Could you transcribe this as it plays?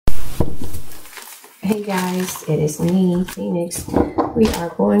Hey guys, it is me, Phoenix. We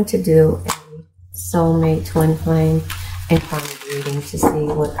are going to do a soulmate twin flame and karmic reading to see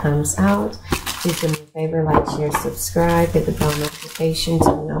what comes out. Please do me a favor, like, share, subscribe, hit the bell notification to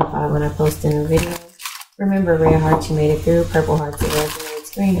be notified when I post a new video. Remember, red hearts, you made it through. Purple hearts, it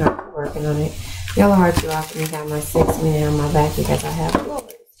resonates. Green hearts, you're working on it. Yellow hearts, you're off, and you got my 6 minute on my back because I have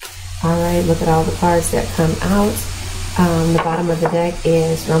yours. Alright, look at all the cards that come out. The bottom of the deck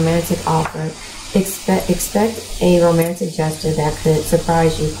is romantic offer. Expect a romantic gesture that could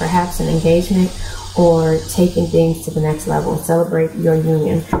surprise you, perhaps an engagement or taking things to the next level. Celebrate your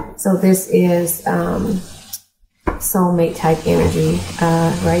union. So this is soulmate type energy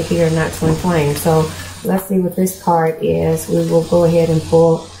right here, not twin flame. So let's see what this card is. We will go ahead and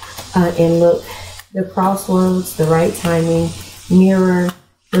pull and look. The crossroads, the right timing, mirror,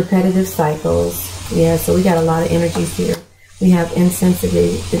 repetitive cycles. Yeah, so we got a lot of energies here. We have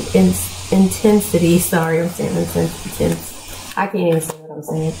intensity, sorry, I'm saying intensity. I can't even say what I'm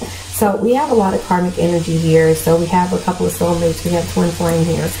saying. So we have a lot of karmic energy here. So we have a couple of soulmates. We have twin flame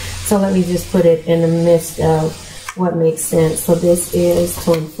here. So let me just put it in the midst of what makes sense. So this is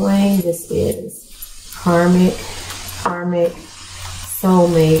twin flame. This is karmic,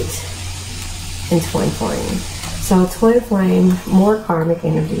 soulmate, and twin flame. So twin flame, more karmic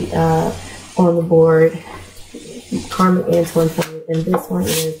energy on the board. Karmic and twin flame, and this one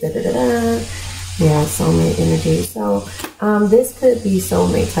is yeah, soulmate energy. So this could be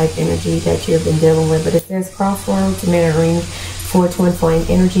soulmate type energy that you've been dealing with, but it says crossroads, mirroring for twin flame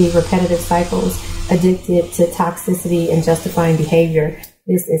energy, repetitive cycles, addicted to toxicity and justifying behavior.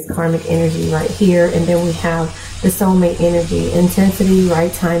 This is karmic energy right here. And then we have the soulmate energy, intensity,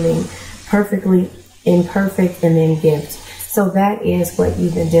 right timing, perfectly imperfect, and then gift. So that is what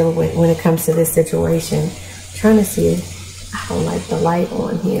you've been dealing with when it comes to this situation. Trying to see, I don't like the light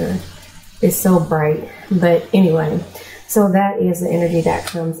on here. It's so bright. But anyway, so that is the energy that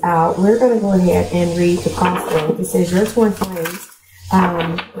comes out. We're going to go ahead and read the crossroads. It says your twin flames.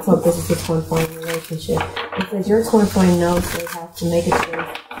 So this is a twin flame relationship. It says your twin flame knows they have to make a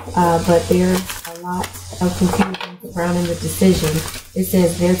choice, but there's a lot of confusion surrounding the decision. It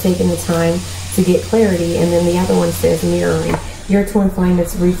says they're taking the time to get clarity, and then the other one says mirroring. Your twin flame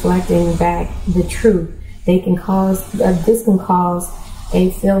is reflecting back the truth. They can cause this can cause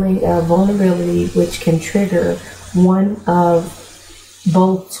a feeling of vulnerability, which can trigger one of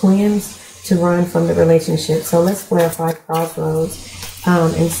both twins to run from the relationship. So let's clarify crossroads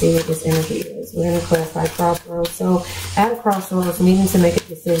and see what this energy is. We're going to clarify crossroads. So at a crossroads, needing to make a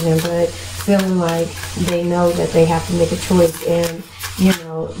decision, but feeling like they know that they have to make a choice, and you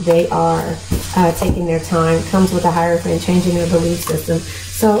know they are taking their time. Comes with a Hierophant, changing their belief system.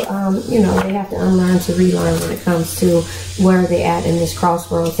 So you know, they have to unlearn to relearn when it comes to where they at in this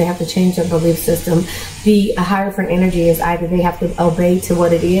crossroads. They have to change their belief system. The Hierophant energy is either they have to obey to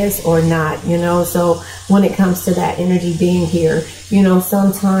what it is or not, you know. So when it comes to that energy being here, you know,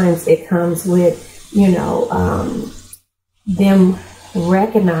 sometimes it comes with, you know, them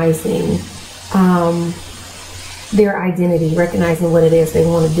recognizing their identity, recognizing what it is they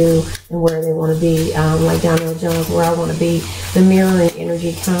want to do and where they want to be. Like Donnell Jones, where I want to be. The mirroring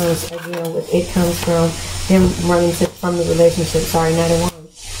energy comes, again, with it comes from them running from the relationship. Sorry, Knight of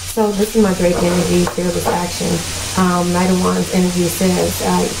Wands. So this is my Drake energy, fearless action. Knight of Wands energy says,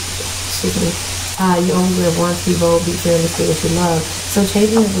 you only live once, be bold, be fearless, do what you love. So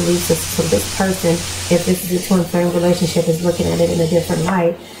changing the belief system. So this person, if this is a twin flame relationship, is looking at it in a different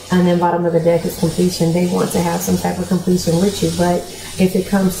light. And then bottom of the deck is completion. They want to have some type of completion with you. But if it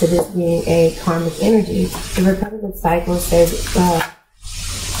comes to this being a karmic energy, the repetitive cycle says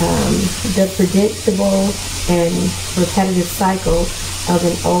the predictable and repetitive cycle of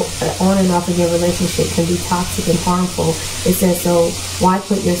an on and off again relationship can be toxic and harmful. It says, so why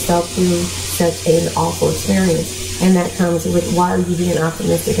put yourself through such an awful experience? And that comes with, why are you being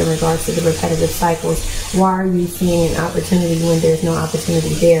optimistic in regards to the repetitive cycles? Why are you seeing an opportunity when there's no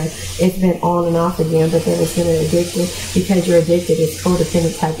opportunity there? It's been on and off again, but then it's been addicted. Because you're addicted, it's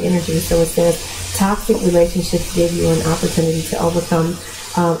codependent type energy. So it says toxic relationships give you an opportunity to overcome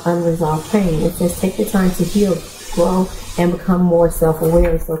unresolved pain. It says take the time to heal, grow, and become more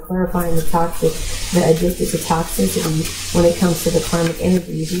self-aware. So clarifying the toxic, the addicted to toxicity when it comes to the karmic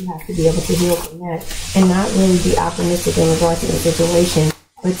energies, you have to be able to heal from that and not really be optimistic in regards to the situation.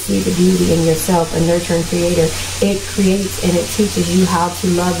 but see the beauty in yourself, a nurturing creator. It creates and it teaches you how to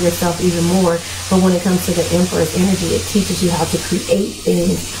love yourself even more. But when it comes to the Empress energy, it teaches you how to create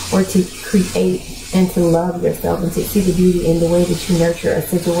things, or to create and to love yourself, and to see the beauty in the way that you nurture a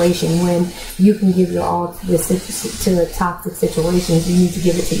situation. When you can give your all to toxic situations, you need to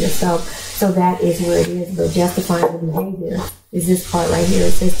give it to yourself. So that is where it is. But justifying the behavior is this part right here.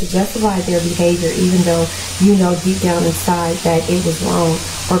 It says to justify their behavior even though you know deep down inside that it was wrong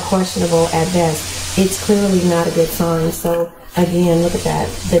or questionable at best. It's clearly not a good sign. So again, look at that,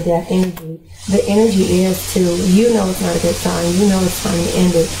 the death energy. The energy is to, you know it's not a good sign. You know it's time to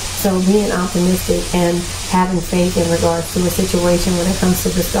end it. So being optimistic and having faith in regards to a situation when it comes to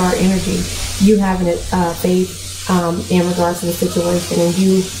the star energy, you having faith in regards to the situation, and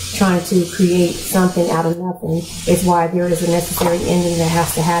you trying to create something out of nothing is why there is a necessary ending that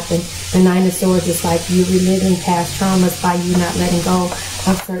has to happen. The Nine of Swords is like you reliving past traumas by you not letting go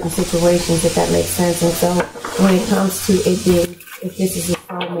of certain situations, if that makes sense. And so when it comes to it being, if this is a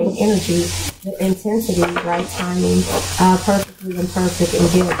soulmate energy, the intensity, right timing, perfectly imperfect,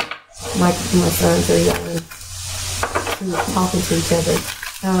 and gift. My sons are yelling, talking to each other,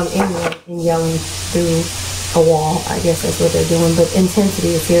 anyway, and yelling through a wall. I guess that's what they're doing. But intensity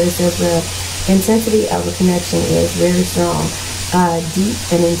is here. It says the intensity of the connection is very strong, deep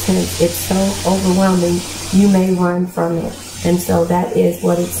and intense. It's so overwhelming you may run from it. And so that is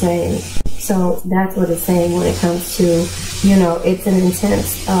what it's saying. So that's what it's saying when it comes to, you know, it's an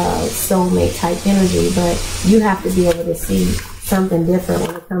intense soulmate type energy, but you have to be able to see something different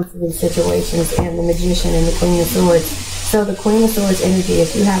when it comes to these situations. And the Magician and the Queen of Swords. So the Queen of Swords energy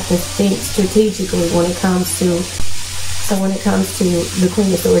is you have to think strategically when it comes to, so when it comes to the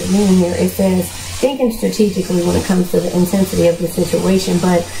Queen of Swords being here, it says thinking strategically when it comes to the intensity of the situation,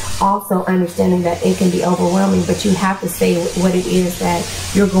 but also understanding that it can be overwhelming, but you have to say what it is that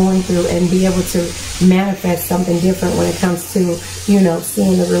you're going through and be able to manifest something different when it comes to, you know,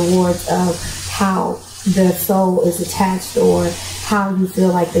 seeing the rewards of how the soul is attached, or how you feel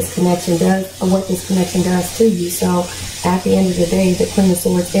like this connection does, or what this connection does to you. So at the end of the day, the Queen of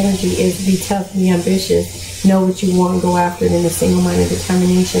Swords energy is be tough, be ambitious, know what you want, go after it in a single-minded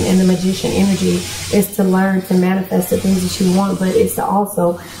determination. And the Magician energy is to learn to manifest the things that you want, but it's to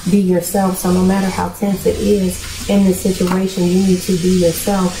also be yourself. So no matter how tense it is in this situation, you need to be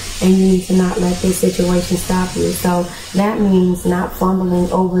yourself, and you need to not let this situation stop you. So that means not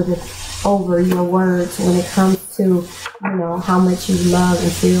fumbling over your words when it comes to, you know, how much you love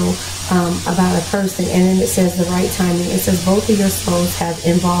and feel about a person. And then it says the right timing. It says both of your souls have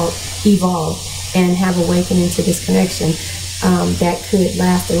evolved and have awakened into this connection that could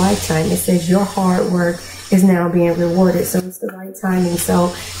last a lifetime. It says your hard work is now being rewarded. So it's the right timing.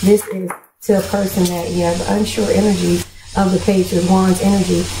 So this is to a person that you have unsure energy of the Page of Wands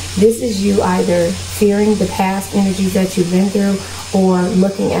energy. This is you either fearing the past energies that you've been through, or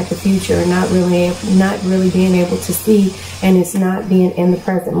looking at the future and not really being able to see, and it's not being in the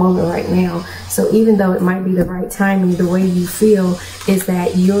present moment right now. So even though it might be the right timing, the way you feel is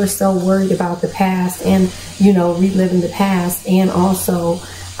that you're so worried about the past and, you know, reliving the past, and also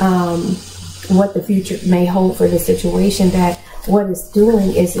what the future may hold for the situation, that what it's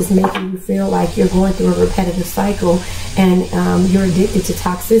doing is making you feel like you're going through a repetitive cycle, and you're addicted to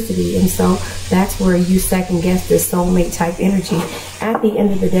toxicity. And so that's where you second guess this soulmate type energy. At the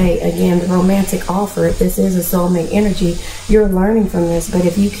end of the day, again, the romantic offer, if this is a soulmate energy, you're learning from this. But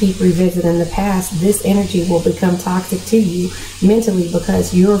if you keep revisiting the past, this energy will become toxic to you mentally,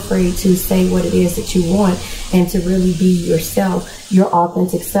 because you're afraid to say what it is that you want and to really be yourself, your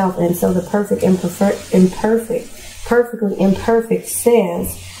authentic self. And so the perfectly imperfect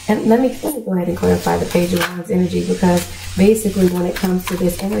says, and let me go ahead and clarify the Page of Wands energy, because basically when it comes to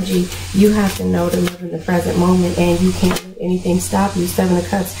this energy, you have to know to live in the present moment, and you can't let anything stop you. Seven of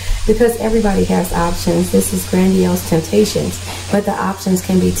Cups, because everybody has options. This is grandiose temptations, but the options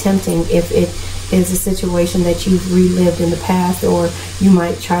can be tempting if it is a situation that you've relived in the past, or you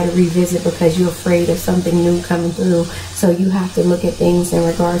might try to revisit because you're afraid of something new coming through. So you have to look at things in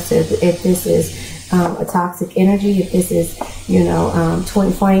regards to if this is a toxic energy, if this is, you know,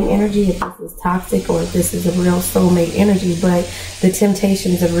 twin flame energy, if this is toxic, or if this is a real soulmate energy. But the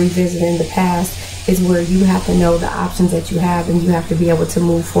temptations of revisiting the past is where you have to know the options that you have, and you have to be able to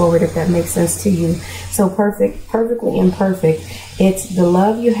move forward, if that makes sense to you. So perfectly imperfect, it's the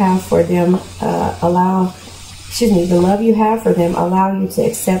love you have for them, the love you have for them allow you to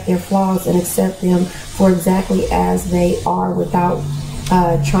accept their flaws and accept them for exactly as they are without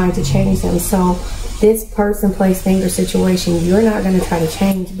trying to change them. So this person, place, thing, or situation, you're not going to try to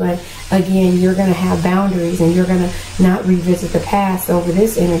change, but again, you're going to have boundaries, and you're going to not revisit the past over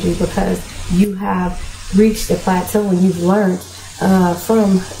this energy, because you have reached a plateau and you've learned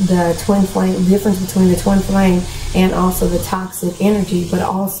from the twin flame, difference between the twin flame and also the toxic energy, but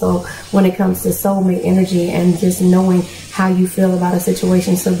also when it comes to soulmate energy and just knowing how you feel about a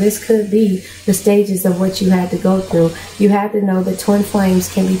situation. So this could be the stages of what you had to go through. You had to know that twin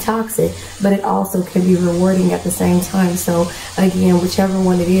flames can be toxic, but it also can be rewarding at the same time. So again, whichever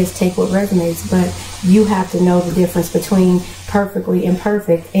one it is, take what resonates, but you have to know the difference between perfectly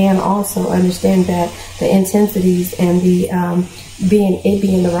imperfect, and also understand that the intensities and the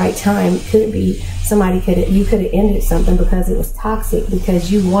being the right time could be you could have ended something because it was toxic,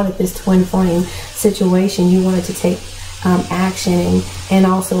 because you wanted this twin flame situation, you wanted to take action and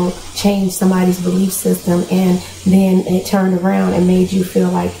also change somebody's belief system, and then it turned around and made you feel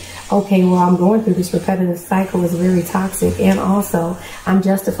like, okay, well, I'm going through this repetitive cycle, is very toxic, and also I'm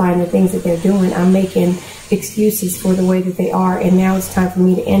justifying the things that they're doing. I'm making excuses for the way that they are, and now it's time for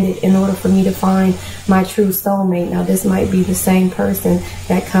me to end it in order for me to find my true soulmate. Now, this might be the same person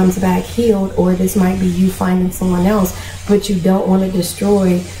that comes back healed, or this might be you finding someone else, but you don't want to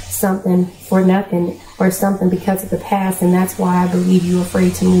destroy something for nothing, or something because of the past, and that's why I believe you're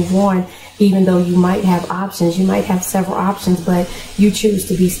afraid to move on. Even though you might have options, you might have several options, but you choose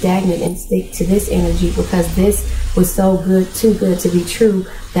to be stagnant and stick to this energy because this was so good, too good to be true,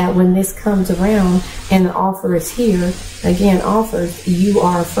 that when this comes around and the offer is here, again, offers, you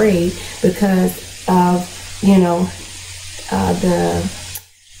are afraid because of, you know,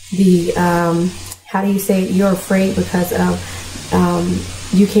 how do you say it? You're afraid because of,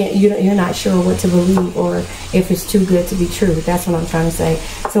 you're not sure what to believe, or if it's too good to be true. That's what I'm trying to say.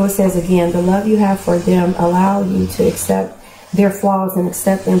 So it says again, the love you have for them allow you to accept their flaws and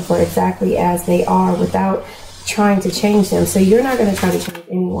accept them for exactly as they are without trying to change them. So you're not going to try to change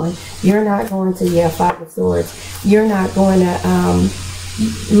anyone. You're not going to, Five of Swords. You're not going to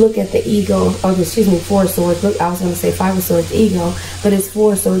look at the ego, or excuse me, Four of Swords. Look, I was going to say Five of Swords, ego, but it's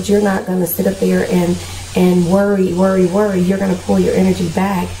Four of Swords. You're not going to sit up there and worry. You're going to pull your energy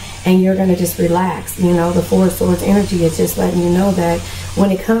back, and you're going to just relax. You know, the Four of Swords energy is just letting you know that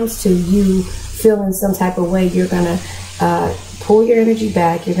when it comes to you feeling some type of way, you're going to pull your energy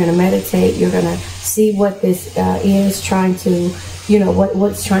back. You're going to meditate. You're going to see what this is trying to, you know,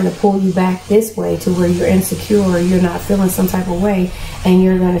 what's trying to pull you back this way to where you're insecure, or you're not feeling some type of way, and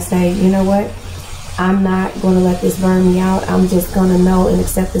you're going to say, you know what? I'm not going to let this burn me out. I'm just going to know and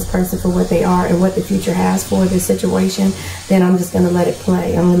accept this person for what they are and what the future has for this situation. Then I'm just going to let it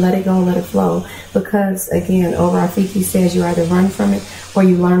play. I'm going to let it go and let it flow. Because, again, over Rafiki says you either run from it or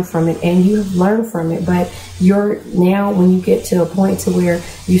you learn from it. And you have learned from it. But you're now, when you get to a point to where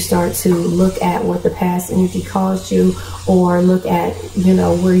you start to look at what the past energy caused you, or look at, you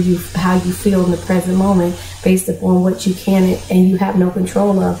know, how you feel in the present moment based upon what you can and you have no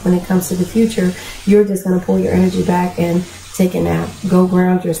control of when it comes to the future, you're just going to pull your energy back and take a nap. Go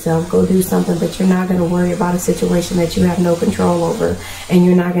ground yourself. Go do something, but you're not going to worry about a situation that you have no control over. And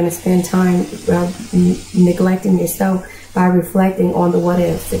you're not going to spend time neglecting yourself by reflecting on the what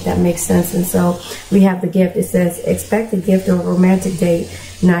ifs, if that makes sense. And so we have the gift. It says, expect a gift or a romantic date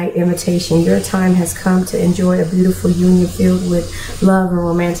night invitation. Your time has come to enjoy a beautiful union filled with love and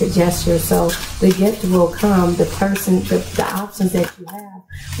romantic gestures. So the gift will come. The person, the options that you have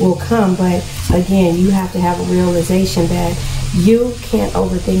will come. But again, you have to have a realization that you can't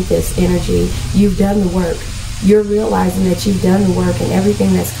overthink this energy. You've done the work. You're realizing that you've done the work, and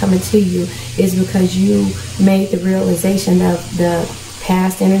everything that's coming to you is because you made the realization of the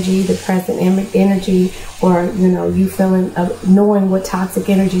past energy, the present energy, or, you know, you feeling of knowing what toxic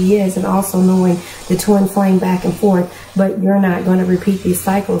energy is, and also knowing the twin flame back and forth. But you're not going to repeat these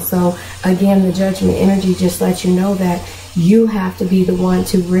cycles. So again, the judgment energy just lets you know that you have to be the one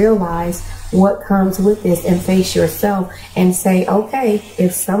to realize what comes with this and face yourself and say, okay,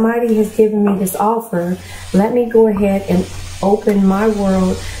 if somebody has given me this offer, let me go ahead and open my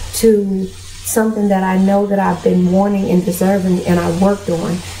world to something that I know that I've been wanting and deserving and I worked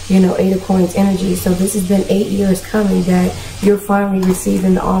on. You know, 8 of Coins energy. So this has been 8 years coming that you're finally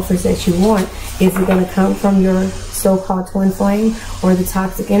receiving the offers that you want. Is it going to come from your so-called twin flame or the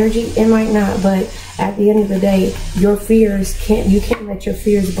toxic energy? It might not, but at the end of the day, your fears you can't let your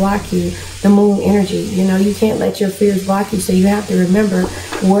fears block you. The moon energy, you know, you can't let your fears block you. So you have to remember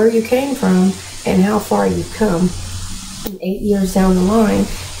where you came from and how far you've come. And 8 years down the line,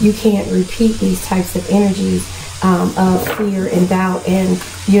 you can't repeat these types of energies of fear and doubt, and,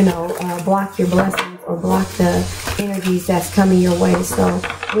 you know, block your blessings or block the energies that's coming your way. So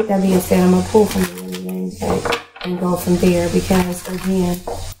with that being said, I'm going to pull from the Okay, and go from there, because again,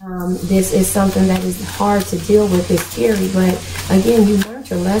 this is something that is hard to deal with. It's scary, but again, you learned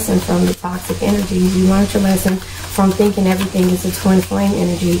your lesson from the toxic energies. You learned your lesson from thinking everything is a twin flame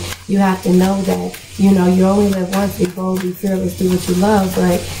energy. You have to know that, you know, you only live once. Be bold, be fearless, do what you love.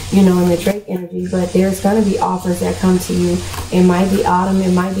 But, you know, in the Drake energy, but there's going to be offers that come to you. It might be autumn,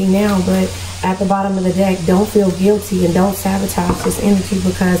 it might be now, but at the bottom of the deck, don't feel guilty and don't sabotage this energy,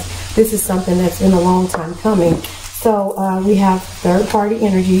 because this is something that's been a long time coming. So we have third party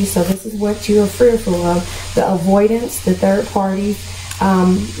energy. So this is what you are fearful of: the avoidance, the third party,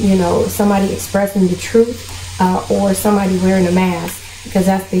 you know, somebody expressing the truth, or somebody wearing a mask, because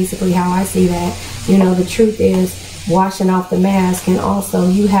that's basically how I see that. You know, the truth is washing off the mask, and also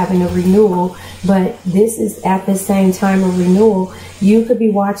you having a renewal. But this is at the same time a renewal. You could be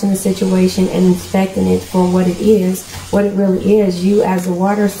watching the situation and inspecting it for what it is, what it really is, you as a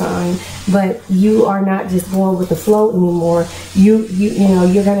water sign. But you are not just going with the flow anymore. You know,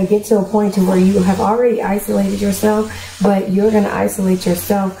 you're going to get to a point to where you have already isolated yourself, but you're going to isolate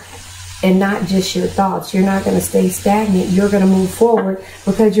yourself and not just your thoughts. You're not going to stay stagnant. You're going to move forward,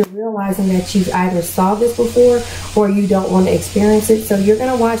 because you're realizing that you've either saw this before or you don't want to experience it. So you're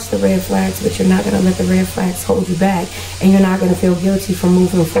going to watch the red flags, but you're not going to let the red flags hold you back, and you're not going to feel guilty for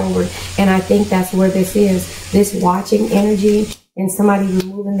moving forward. And I think that's where this is. This watching energy and somebody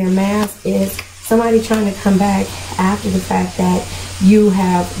removing their mask is somebody trying to come back after the fact that you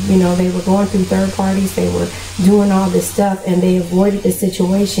have, you know, they were going through third parties, they were doing all this stuff, and they avoided the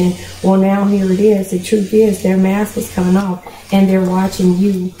situation. Well, now here it is. The truth is their mask is coming off, and they're watching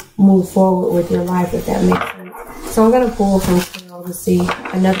you move forward with your life, if that makes sense. So I'm going to pull from tarot to see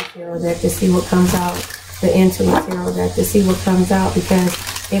another tarot deck to see what comes out, the Intuitive tarot deck to see what comes out, because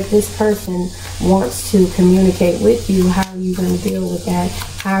if this person wants to communicate with you, how are you going to deal with that?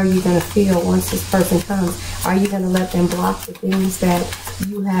 How are you going to feel once this person comes? Are you going to let them block the things that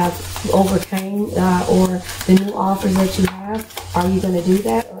you have overcame, or the new offers that you have? Are you going to do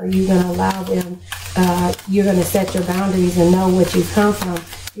that? Or are you going to allow them, you're going to set your boundaries and know what you've come from?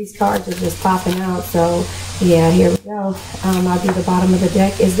 These cards are just popping out. So yeah, here we go. I'll do the bottom of the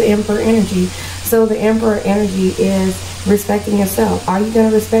deck is the Emperor energy. So the Emperor energy is respecting yourself. Are you going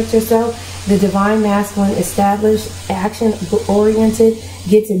to respect yourself? The divine masculine, established, action-oriented,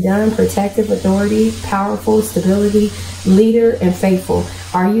 gets it done, protective, authority, powerful, stability, leader, and faithful.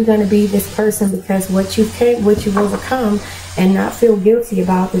 Are you going to be this person because what you've overcome, and not feel guilty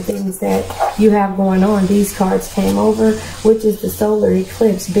about the things that you have going on? These cards came over, which is the solar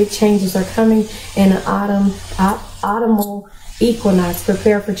eclipse. Big changes are coming in an autumnal equinox.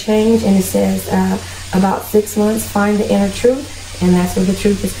 Prepare for change. And it says about 6 months, find the inner truth. And that's where the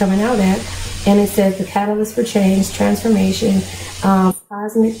truth is coming out at. And it says the catalyst for change, transformation,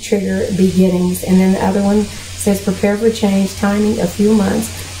 cosmic trigger, beginnings. And then the other one says prepare for change, timing a few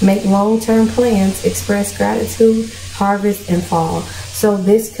months, make long-term plans, express gratitude, harvest, and fall. So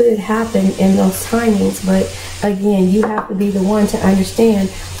this could happen in those timings, but again, you have to be the one to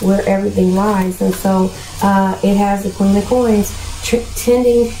understand where everything lies. And so it has the Queen of Coins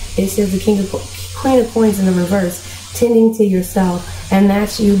tending. It says the Queen of Coins in the reverse, tending to yourself. And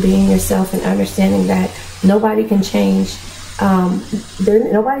that's you being yourself and understanding that nobody can change.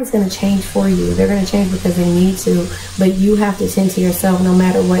 Nobody's going to change for you. They're going to change because they need to, but you have to tend to yourself no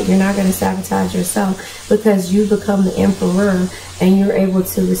matter what. You're not going to sabotage yourself, because you become the emperor, and you're able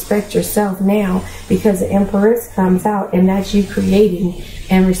to respect yourself now, because the Empress comes out, and that's you creating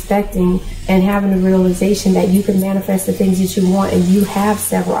and respecting and having a realization that you can manifest the things that you want, and you have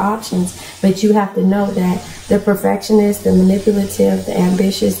several options. But you have to know that the perfectionist, the manipulative, the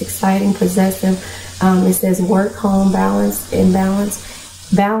ambitious, exciting, possessive, it says work, home, balance, imbalance,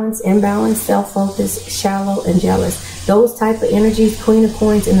 self-focused, shallow, and jealous. Those type of energies. Queen of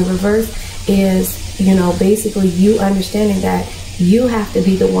Coins in the reverse is, you know, basically you understanding that you have to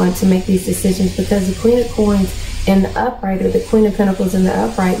be the one to make these decisions, because the Queen of Coins in the upright, or the Queen of Pentacles in the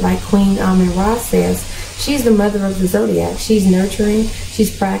upright, like Queen Amin-Ra says, she's the mother of the Zodiac. She's nurturing,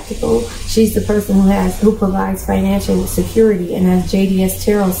 she's practical, she's the person who provides financial security. And as JDS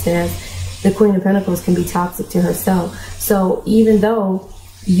Tarot says, the Queen of Pentacles can be toxic to herself. So even though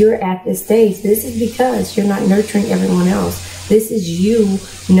you're at this stage, this is because you're not nurturing everyone else. This is you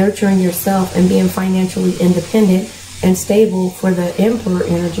nurturing yourself and being financially independent and stable for the Emperor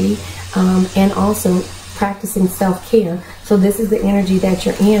energy, and also practicing self-care. So this is the energy that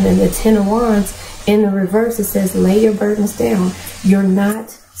you're in. And the Ten of Wands in the reverse, it says lay your burdens down. You're not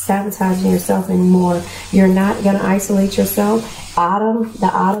sabotaging yourself anymore. You're not going to isolate yourself. Autumn, the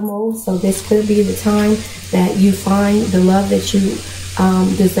autumnal. So this could be the time that you find the love that you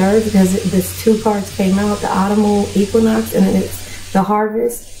deserve, because this two cards came out, the autumnal equinox, and then it's the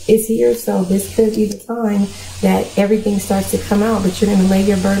harvest is here. So this could be the time that everything starts to come out, but you're going to lay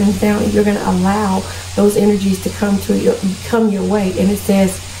your burdens down and you're going to allow those energies to come your way. And it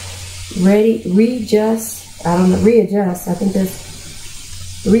says readjust, I don't know, readjust, I think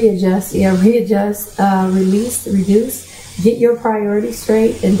that's readjust, yeah, readjust, release, reduce, get your priorities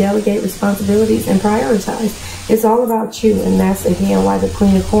straight, and delegate responsibilities and prioritize. It's all about you, and that's again why the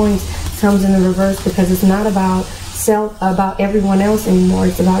Queen of Coins comes in the reverse, because it's not about about everyone else anymore.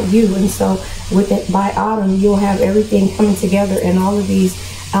 It's about you. And so with it, by autumn, you'll have everything coming together, and all of these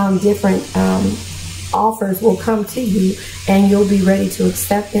different offers will come to you, and you'll be ready to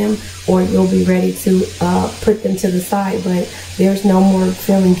accept them, or you'll be ready to put them to the side. But there's no more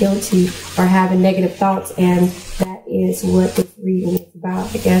feeling guilty or having negative thoughts, and that is what this reading is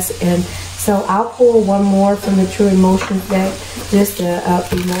about, I guess. And so I'll pull one more from the True Emotions deck, just a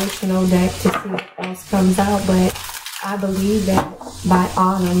emotional deck, to see what else comes out. But I believe that by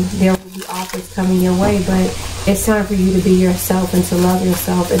autumn there will be offers coming your way, but it's time for you to be yourself and to love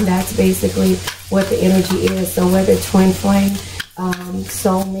yourself, and that's basically what the energy is. So whether twin flame,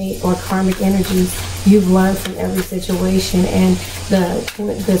 soulmate, or karmic energies, you've learned from every situation, and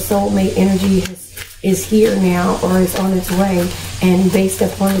the soulmate energy is here now, or is on its way, and based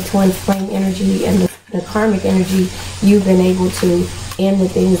upon the twin flame energy and the karmic energy, you've been able to end the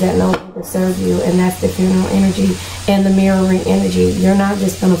things that no longer serve you, and that's the funeral energy and the mirroring energy. You're not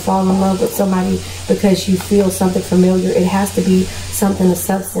just going to fall in love with somebody because you feel something familiar. It has to be something of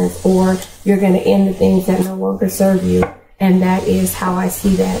substance, or you're going to end the things that no longer serve you, and that is how I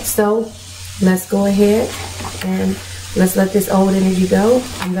see that. So let's go ahead and let's let this old energy go.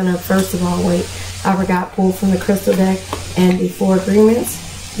 I'm going to first of all wait. I forgot, pull from the crystal deck and the 4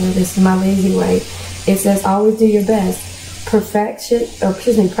 agreements. You know, this is my lazy way. It says always do your best. Perfection, or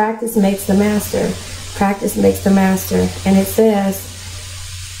excuse me, practice makes the master. Practice makes the master. And it says,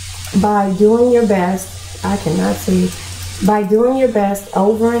 by doing your best, I cannot see, by doing your best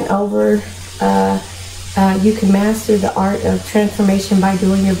over and over, you can master the art of transformation by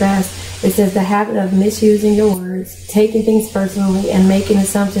doing your best. It says the habit of misusing your words, taking things personally, and making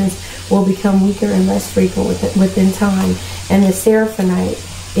assumptions will become weaker and less frequent within time. And the Seraphonite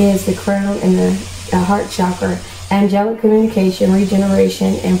is the crown and the heart chakra. Angelic communication,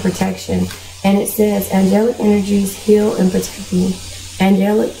 regeneration, and protection. And it says, angelic energies heal and protect me.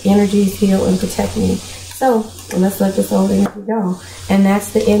 Angelic energies heal and protect me. So let's let this old energy go. And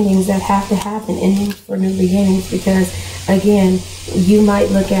that's the endings that have to happen, endings for new beginnings, because again, you might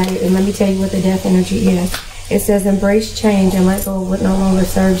look at it, and let me tell you what the death energy is. It says embrace change and let go of what no longer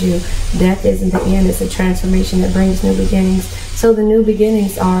serves you. Death isn't the end, it's a transformation that brings new beginnings. So the new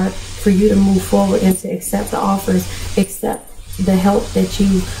beginnings are for you to move forward and to accept the offers, accept the help that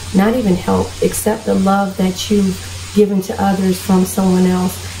you, not even help, accept the love that you've given to others from someone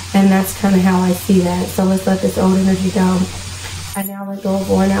else. And that's kind of how I see that. So let's let this old energy go. I now let go of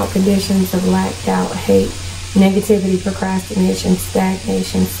worn out conditions of lack, doubt, hate, negativity, procrastination,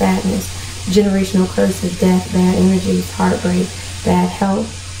 stagnation, sadness, generational curses, death, bad energies, heartbreak, bad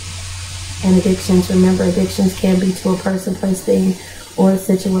health, and addictions. Remember, addictions can be to a person, place, thing, or a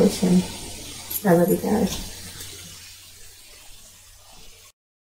situation. I love you guys.